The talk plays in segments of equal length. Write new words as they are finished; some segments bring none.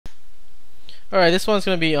Alright, this one's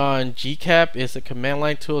going to be on Gcap. It's a command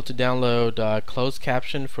line tool to download closed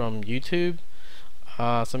caption from YouTube. So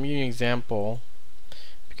I'm giving you an example.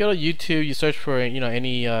 If you go to YouTube, you search for any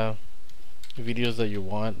videos that you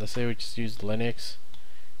want. Let's say we just use Linux,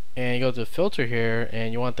 and you go to filter here,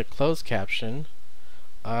 and you want the closed caption.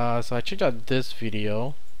 So I checked out this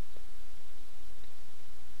video.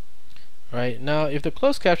 Right now, if the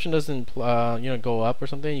closed caption doesn't go up or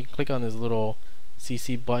something, you can click on this little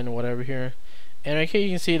CC button or whatever here. And right here you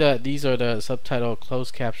can see that these are the subtitle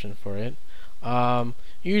closed caption for it.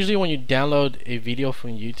 Usually when you download a video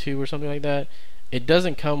from YouTube or something like that, it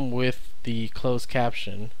doesn't come with the closed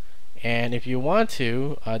caption. And if you want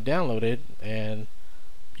to download it, and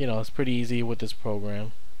it's pretty easy with this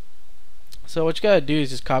program. So what you gotta do is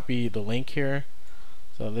just copy the link here.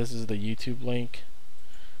 So this is the YouTube link.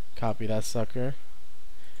 Copy that sucker.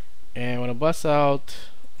 And when I bust out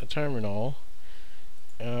a terminal,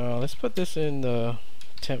 let's put this in the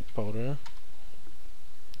temp folder,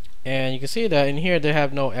 and you can see that in here they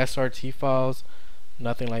have no SRT files,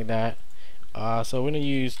 nothing like that. So we're going to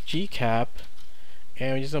use Gcap,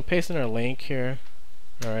 and we're just going to paste in our link here.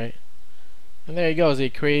 Alright, and there you go. They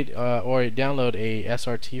create or download a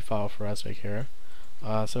SRT file for us right here.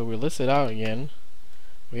 So we list it out again.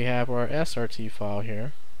 We have our SRT file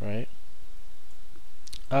here, right?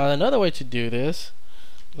 Another way to do this,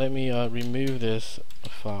 let me remove this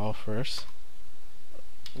file first.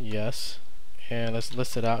 Yes, and let's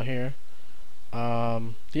list it out here.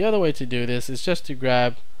 The other way to do this is just to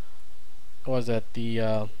grab, what was that,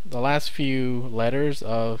 the last few letters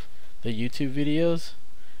of the YouTube videos,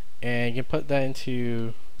 and you can put that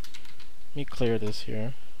into, let me clear this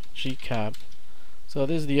here, Gcap. So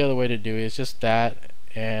this is the other way to do it. It's just that,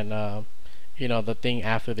 and the thing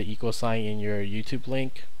after the equal sign in your YouTube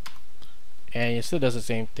link, and it still does the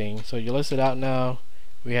same thing. So you list it out now.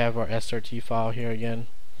 We have our SRT file here again.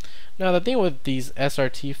 Now the thing with these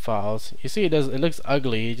SRT files, you see it looks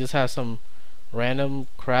ugly. It just has some random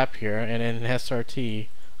crap here and then SRT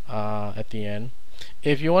at the end.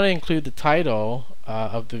 If you want to include the title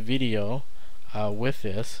of the video with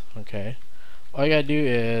this, okay, all you gotta do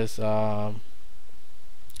is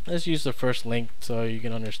let's use the first link so you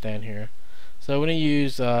can understand here. So we're gonna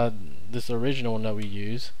use this original one that we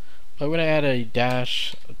use, but we're gonna add a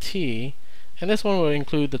 -t, and this one will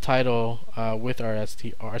include the title with our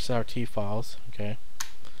SRT files. Okay,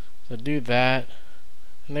 so do that,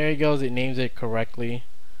 and there it goes. It names it correctly,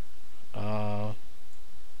 right,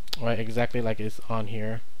 exactly like it's on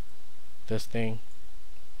here. This thing,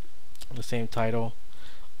 the same title.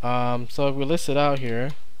 So if we list it out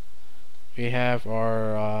here, we have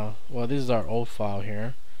our well, this is our old file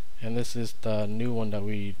here, and this is the new one that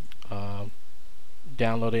we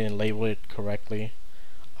downloaded and labeled it correctly.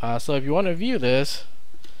 So if you want to view this,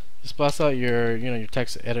 just bust out your your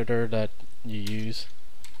text editor that you use.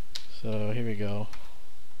 So here we go,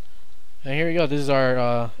 and here we go. This is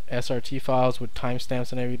our SRT files with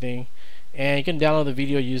timestamps and everything, and you can download the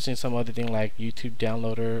video using some other thing like YouTube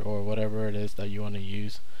downloader or whatever it is that you want to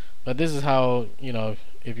use. But this is how,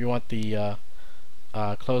 if you want the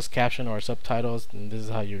closed caption or subtitles, then this is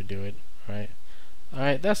how you would do it.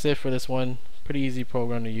 Alright, that's it for this one. Pretty easy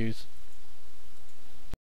program to use.